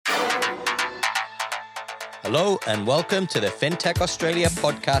Hello and welcome to the FinTech Australia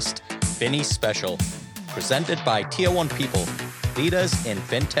podcast, Finnies Special, presented by Tier 1 People, leaders in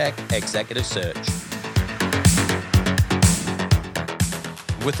FinTech executive search.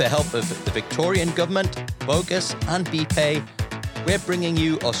 With the help of the Victorian Government, Vocus and BPay, we're bringing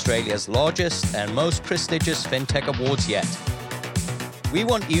you Australia's largest and most prestigious FinTech awards yet. We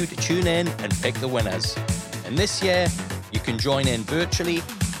want you to tune in and pick the winners. And this year, you can join in virtually,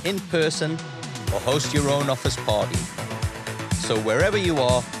 in person, or host your own office party. So wherever you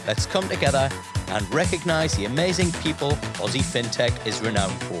are, let's come together and recognise the amazing people Aussie FinTech is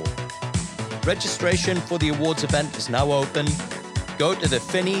renowned for. Registration for the awards event is now open. Go to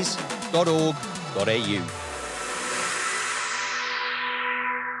thefinnies.org.au.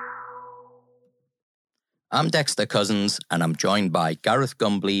 I'm Dexter Cousins, and I'm joined by Gareth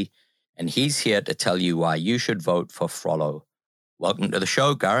Gumbley, and he's here to tell you why you should vote for Frollo. Welcome to the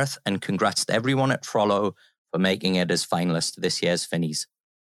show, Gareth, and congrats to everyone at Frollo for making it as finalist to this year's Finnies.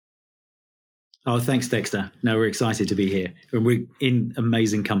 Oh, thanks, Dexter. No, we're excited to be here. We're in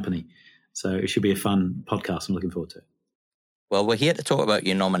amazing company, so it should be a fun podcast. I'm looking forward to it. Well, we're here to talk about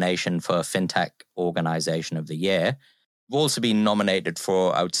your nomination for FinTech Organisation of the Year. You've also been nominated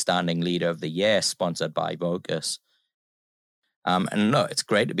for Outstanding Leader of the Year, sponsored by Vocus. And look, it's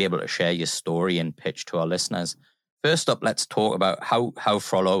great to be able to share your story and pitch to our listeners. First up, let's talk about how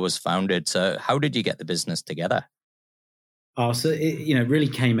Frollo was founded. So how did you get the business together? Oh, so it really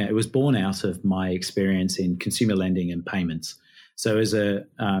came out. It was born out of my experience in consumer lending and payments. So as a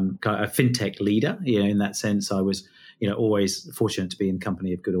FinTech leader, in that sense, I was, always fortunate to be in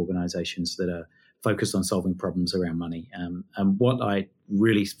company of good organizations that are focused on solving problems around money. And what I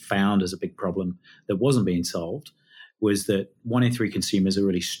really found as a big problem that wasn't being solved was that 1 in 3 consumers are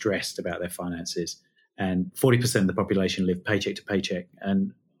really stressed about their finances. And 40% of the population live paycheck to paycheck.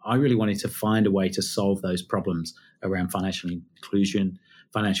 And I really wanted to find a way to solve those problems around financial inclusion,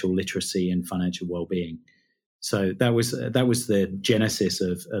 financial literacy, and financial well-being. So that was the genesis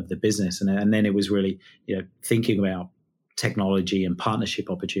of the business. And then it was really, thinking about technology and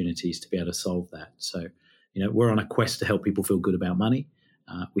partnership opportunities to be able to solve that. So, we're on a quest to help people feel good about money.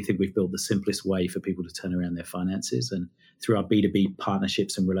 We think we've built the simplest way for people to turn around their finances. And through our B2B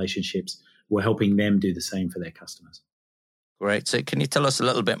partnerships and relationships, we're helping them do the same for their customers. Great. So can you tell us a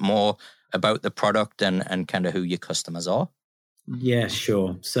little bit more about the product and kind of who your customers are? Yeah,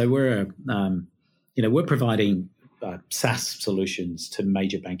 sure. So we're providing SaaS solutions to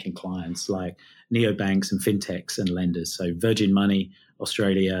major banking clients like neobanks and fintechs and lenders. So Virgin Money,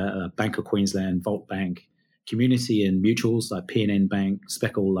 Australia, Bank of Queensland, Volt Bank, community and mutuals like PNN Bank,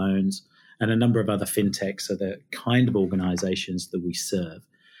 Speckle Loans, and a number of other fintechs are the kind of organizations that we serve.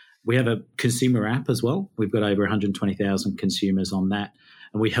 We have a consumer app as well. We've got over 120,000 consumers on that,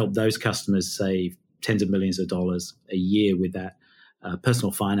 and we help those customers save tens of millions of dollars a year with that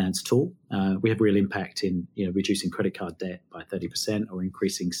personal finance tool. We have real impact in reducing credit card debt by 30% or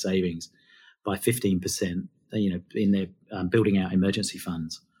increasing savings by 15%. In their building out emergency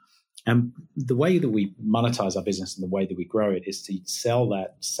funds. And the way that we monetize our business and the way that we grow it is to sell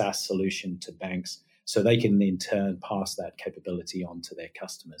that SaaS solution to banks so they can in turn pass that capability on to their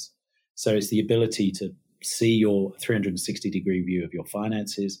customers. So it's the ability to see your 360-degree view of your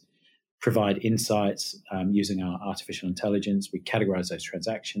finances, provide insights using our artificial intelligence. We categorize those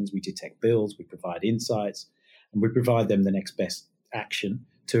transactions, we detect bills, we provide insights, and we provide them the next best action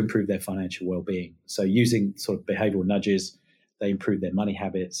to improve their financial well-being. So using sort of behavioral nudges, they improve their money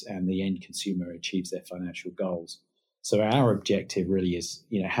habits and the end consumer achieves their financial goals. So our objective really is,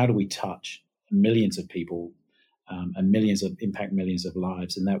 how do we touch millions of people and impact millions of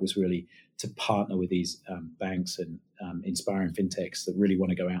lives? And that was really to partner with these banks and inspiring fintechs that really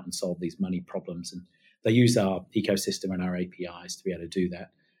want to go out and solve these money problems. And they use our ecosystem and our APIs to be able to do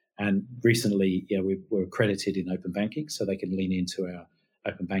that. And recently, we're accredited in open banking, so they can lean into our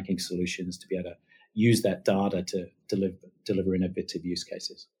open banking solutions to be able to use that data to deliver innovative use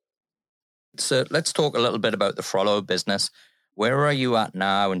cases. So let's talk a little bit about the Frollo business. Where are you at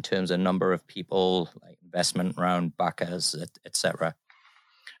now in terms of number of people, like investment round, backers, etc.?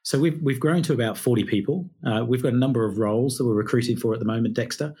 So we've grown to about 40 people. We've got a number of roles that we're recruiting for at the moment,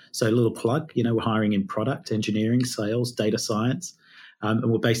 Dexter. So a little plug, we're hiring in product, engineering, sales, data science,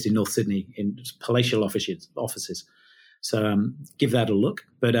 and we're based in North Sydney in palatial offices. So give that a look.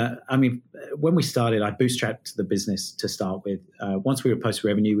 But when we started, I bootstrapped the business to start with. Once we were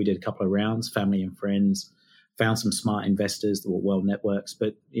post-revenue, we did a couple of rounds, family and friends, found some smart investors that were well networks.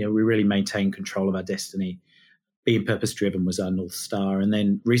 But we really maintained control of our destiny. Being purpose-driven was our North Star. And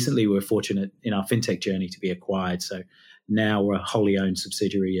then recently we were fortunate in our fintech journey to be acquired. So now we're a wholly owned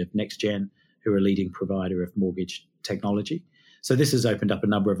subsidiary of NextGen, who are a leading provider of mortgage technology. So this has opened up a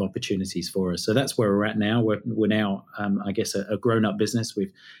number of opportunities for us. So that's where we're at now. We're now, I guess, a grown-up business.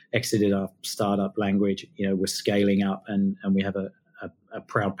 We've exited our startup language. We're scaling up, and we have a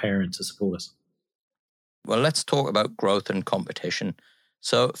proud parent to support us. Well, let's talk about growth and competition.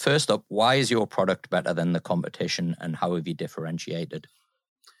 So first up, why is your product better than the competition, and how have you differentiated?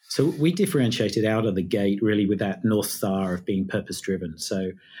 So we differentiated out of the gate really with that North Star of being purpose-driven.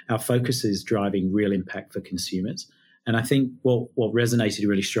 So our focus is driving real impact for consumers. And I think what resonated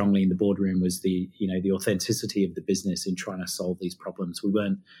really strongly in the boardroom was the authenticity of the business in trying to solve these problems. We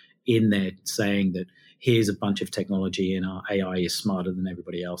weren't in there saying that here's a bunch of technology and our AI is smarter than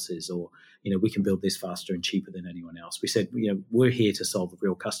everybody else's, or we can build this faster and cheaper than anyone else. We said we're here to solve a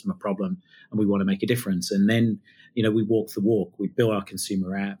real customer problem and we want to make a difference. And then we walked the walk. We built our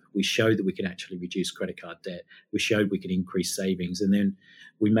consumer app. We showed that we could actually reduce credit card debt. We showed we could increase savings, and then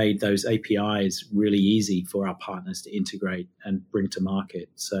we made those APIs really easy for our partners to integrate and bring to market.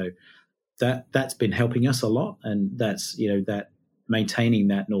 So that's been helping us a lot, and that's that maintaining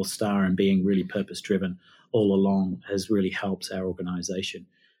that North Star and being really purpose-driven all along has really helped our organization.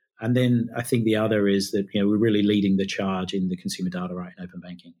 And then I think the other is that we're really leading the charge in the consumer data right in open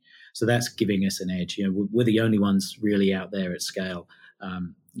banking. So that's giving us an edge. We're the only ones really out there at scale,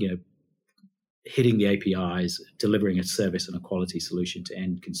 hitting the APIs, delivering a service and a quality solution to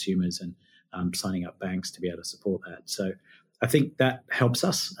end consumers, and signing up banks to be able to support that. So I think that helps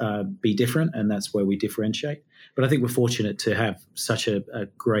us be different, and that's where we differentiate. But I think we're fortunate to have such a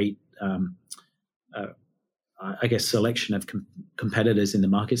great, selection of competitors in the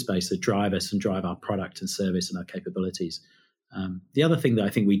market space that drive us and drive our product and service and our capabilities. The other thing that I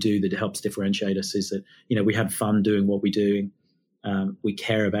think we do that helps differentiate us is that we have fun doing what we're doing. We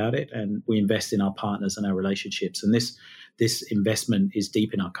care about it, and we invest in our partners and our relationships. And this investment is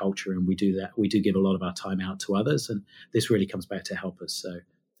deep in our culture, and we do that. We do give a lot of our time out to others, and this really comes back to help us. So,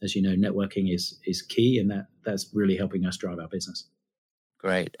 as you know, networking is key, and that's really helping us drive our business.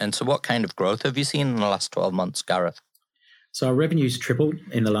 Great. And so what kind of growth have you seen in the last 12 months, Gareth? So our revenue's tripled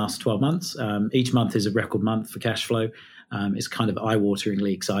in the last 12 months. Each month is a record month for cash flow. It's kind of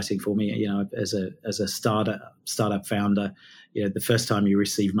eye-wateringly exciting for me. As a startup founder, the first time you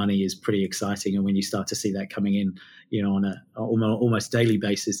receive money is pretty exciting, and when you start to see that coming in, on a almost daily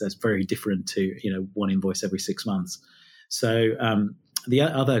basis, that's very different to one invoice every 6 months. So the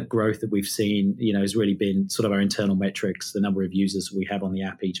other growth that we've seen, has really been sort of our internal metrics, the number of users we have on the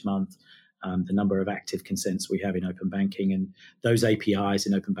app each month. The number of active consents we have in open banking, and those APIs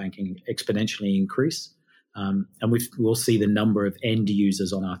in open banking exponentially increase. And we'll see the number of end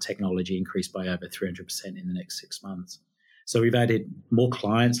users on our technology increase by over 300% in the next 6 months. So we've added more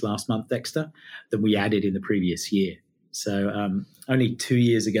clients last month, Dexter, than we added in the previous year. So only 2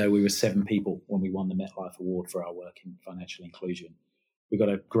 years ago, we were 7 people when we won the MetLife Award for our work in financial inclusion. We got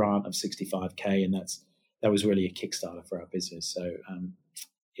a grant of $65K, and that was really a Kickstarter for our business. So,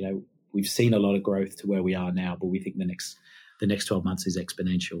 we've seen a lot of growth to where we are now, but we think the next 12 months is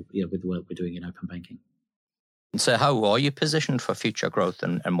exponential, with the work we're doing in open banking. So how are you positioned for future growth,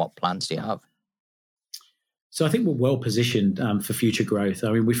 and what plans do you have? So I think we're well positioned for future growth.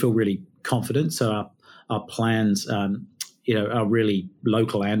 I mean, we feel really confident. So our plans, are really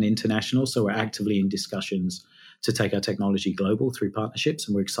local and international. So we're actively in discussions to take our technology global through partnerships,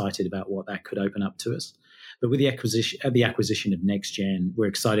 and we're excited about what that could open up to us. But with the acquisition of NextGen, we're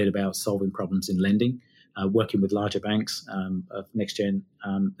excited about solving problems in lending, working with larger banks of NextGen,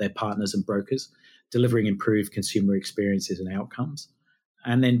 their partners and brokers, delivering improved consumer experiences and outcomes,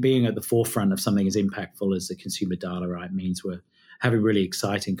 and then being at the forefront of something as impactful as the consumer data right means we're having really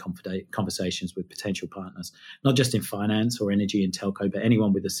exciting conversations with potential partners, not just in finance or energy and telco, but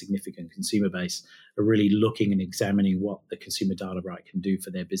anyone with a significant consumer base are really looking and examining what the consumer data right can do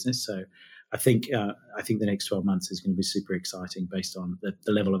for their business. So I think the next 12 months is going to be super exciting based on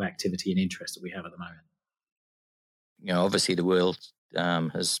the level of activity and interest that we have at the moment. Obviously the world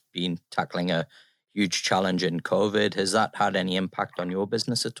has been tackling a huge challenge in COVID. Has that had any impact on your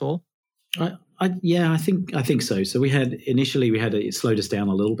business at all? I think so. So initially we had it slowed us down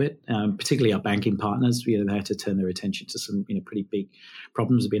a little bit, particularly our banking partners. They had to turn their attention to some pretty big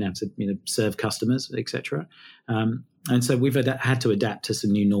problems of being able to serve customers, etc. And so we've had to adapt to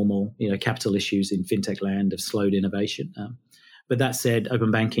some new normal. Capital issues in fintech land have slowed innovation. But that said,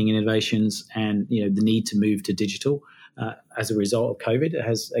 open banking innovations and the need to move to digital as a result of COVID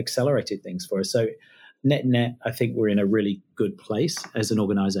has accelerated things for us. So net, I think we're in a really good place as an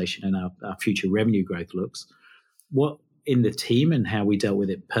organization, and our future revenue growth looks. What in the team and how we dealt with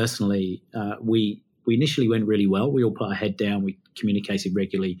it personally, we initially went really well. We all put our head down. We communicated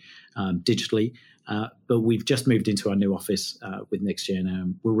regularly digitally. But we've just moved into our new office with NextGen,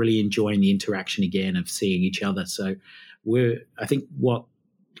 and we're really enjoying the interaction again of seeing each other. So I think what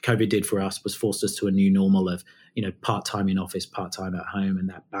COVID did for us was forced us to a new normal of, part-time in office, part-time at home, and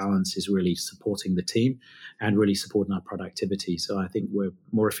that balance is really supporting the team and really supporting our productivity. So I think we're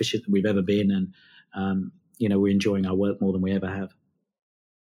more efficient than we've ever been, and we're enjoying our work more than we ever have.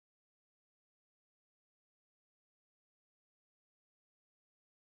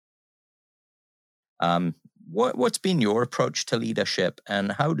 What's been your approach to leadership,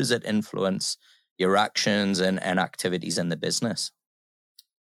 and how does it influence your actions and activities in the business?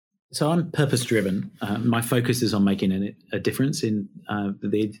 So I'm purpose-driven. My focus is on making a difference in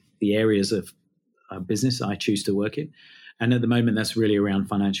the areas of business I choose to work in. And at the moment, that's really around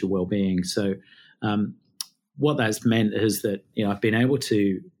financial well-being. So what that's meant is that I've been able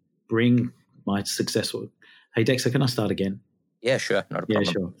to bring my successful... Hey, Dexter, can I start again? Yeah, sure. Not a problem.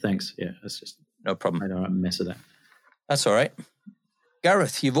 Yeah, sure. Thanks. Yeah, that's just... No problem. I don't mess with that. That's all right.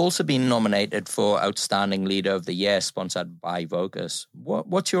 Gareth, you've also been nominated for Outstanding Leader of the Year, sponsored by Vocus.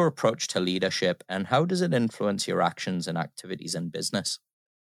 What's your approach to leadership, and how does it influence your actions and activities in business?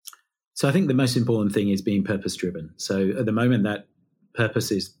 So I think the most important thing is being purpose-driven. So at the moment, that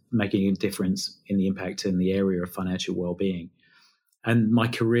purpose is making a difference in the impact in the area of financial well-being. And my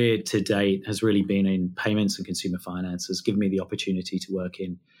career to date has really been in payments and consumer finance. Has given me the opportunity to work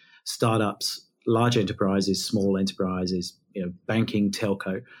in startups, large enterprises, small enterprises, banking,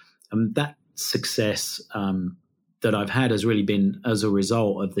 telco. That success that I've had has really been as a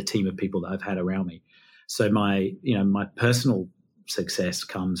result of the team of people that I've had around me. So my personal success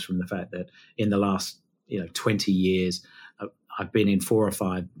comes from the fact that in the last 20 years, I've been in 4 or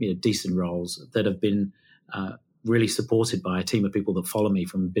 5 decent roles that have been really supported by a team of people that follow me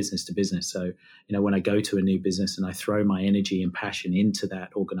from business to business. So, when I go to a new business and I throw my energy and passion into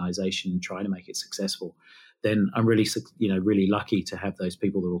that organization and try to make it successful, then I'm really, really lucky to have those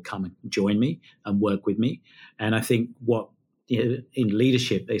people that will come and join me and work with me. And I think in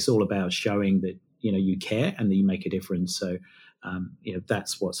leadership, it's all about showing that, you care and that you make a difference. So,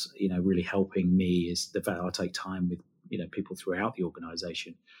 that's what's, really helping me is the fact I take time with, people throughout the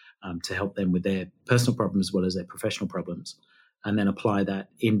organization to help them with their personal problems as well as their professional problems, and then apply that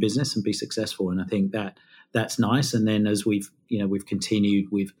in business and be successful. And I think that's nice. And then as we've continued,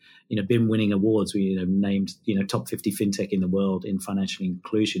 we've been winning awards. We named top 50 fintech in the world in financial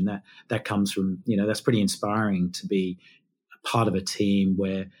inclusion. That comes from that's pretty inspiring to be a part of a team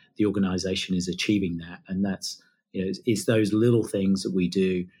where the organization is achieving that. And that's it's those little things that we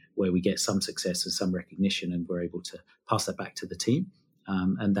do where we get some success and some recognition, and we're able to pass that back to the team.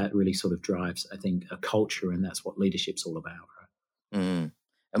 And that really sort of drives, I think, a culture, and that's what leadership's all about. Right? Mm.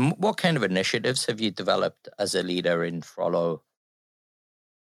 And what kind of initiatives have you developed as a leader in Frollo?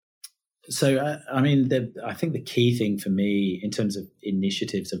 So, I think the key thing for me in terms of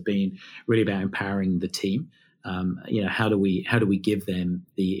initiatives have been really about empowering the team. How do we give them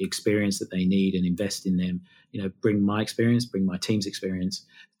the experience that they need and invest in them? Bring my experience, bring my team's experience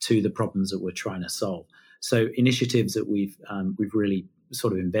to the problems that we're trying to solve. So initiatives that we've really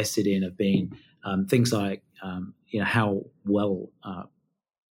sort of invested in have been things like how well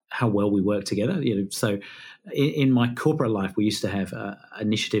we work together. So in my corporate life, we used to have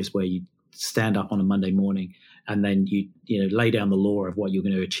initiatives where you stand up on a Monday morning and then you lay down the law of what you're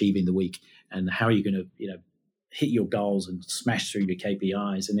going to achieve in the week and how you're going to hit your goals and smash through your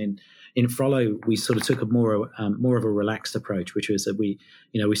KPIs. And in Frollo, we sort of took a more of a relaxed approach, which was that we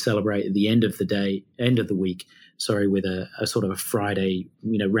celebrate at the end of the week, with a sort of a Friday,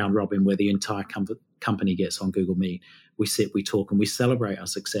 round robin where the entire company gets on Google Meet. We sit, we talk, and we celebrate our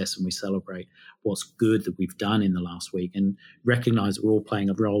success, and we celebrate what's good that we've done in the last week, and recognize that we're all playing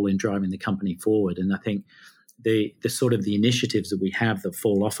a role in driving the company forward. And I think the sort of the initiatives that we have that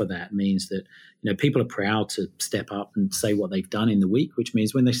fall off of that means that people are proud to step up and say what they've done in the week, which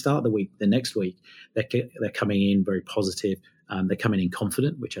means when they start the next week, they're coming in very positive. They're coming in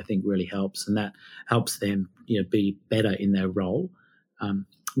confident, which I think really helps, and that helps them be better in their role.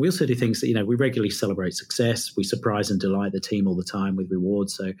 We also do things that we regularly celebrate success. We surprise and delight the team all the time with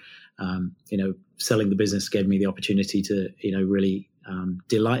rewards. So selling the business gave me the opportunity to really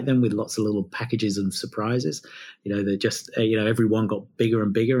delight them with lots of little packages and surprises. That just everyone got bigger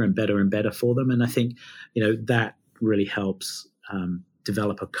and bigger and better for them. And I think that really helps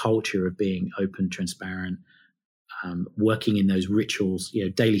develop a culture of being open, transparent, working in those rituals.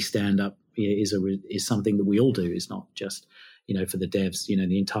 Daily stand up is something that we all do. It's not just for the devs.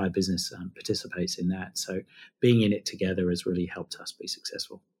 The entire business participates in that. So being in it together has really helped us be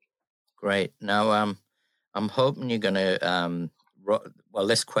successful. Great. Now I'm hoping you're going to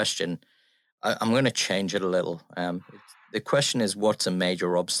this question, I'm going to change it a little. The question is, what's a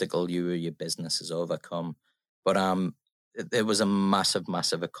major obstacle you or your business has overcome? But it was a massive,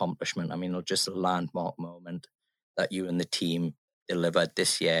 massive accomplishment. I mean, just a landmark moment that you and the team delivered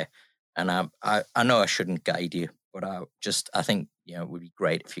this year. And I know I shouldn't guide you, but I think, it would be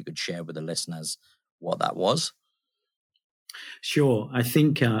great if you could share with the listeners what that was. Sure. I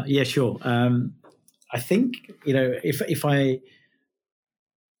think, sure. I think,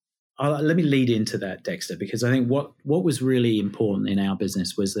 let me lead into that, Dexter, because I think what was really important in our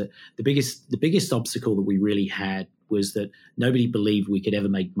business was that the biggest obstacle that we really had was that nobody believed we could ever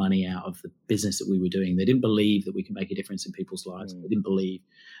make money out of the business that we were doing. They didn't believe that we could make a difference in people's lives. They didn't believe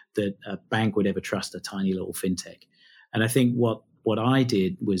that a bank would ever trust a tiny little fintech. And I think what I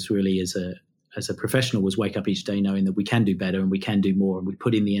did was really as a professional was wake up each day knowing that we can do better and we can do more, and we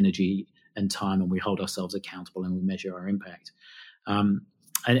put in the energy and time and we hold ourselves accountable and we measure our impact.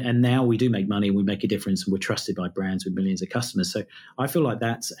 And now we do make money and we make a difference and we're trusted by brands with millions of customers. So I feel like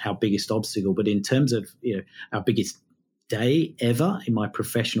that's our biggest obstacle. But in terms of our biggest day ever in my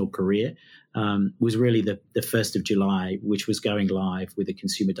professional career was really the 1st of July, which was going live with a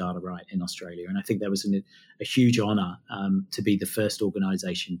consumer data right in Australia. And I think that was a huge honour to be the first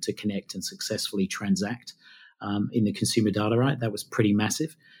organisation to connect and successfully transact in the consumer data right. That was pretty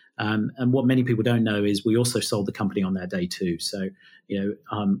massive. And what many people don't know is we also sold the company on that day too. So,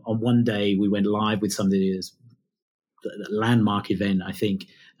 on one day we went live with something as a landmark event. I think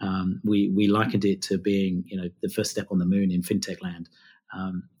we likened it to being, the first step on the moon in fintech land.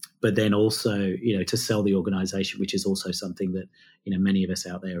 But then also, to sell the organization, which is also something that, many of us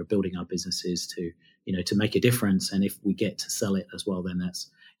out there are building our businesses to make a difference. And if we get to sell it as well, then that's,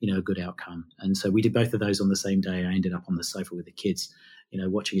 a good outcome. And so we did both of those on the same day. I ended up on the sofa with the kids,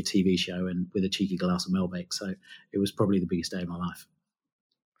 watching a TV show and with a cheeky glass of Malbec. So it was probably the biggest day of my life.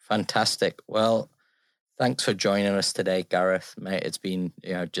 Fantastic. Well, thanks for joining us today, Gareth, mate. It's been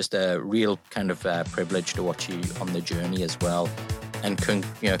just a real kind of privilege to watch you on the journey as well. And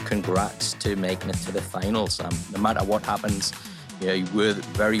congrats to making it to the finals. No matter what happens, you were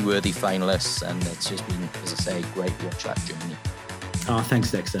very worthy finalists, and it's just been, as I say, great to watch that journey. Oh,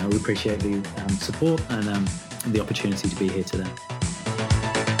 thanks, Dexter. We appreciate the support and the opportunity to be here today.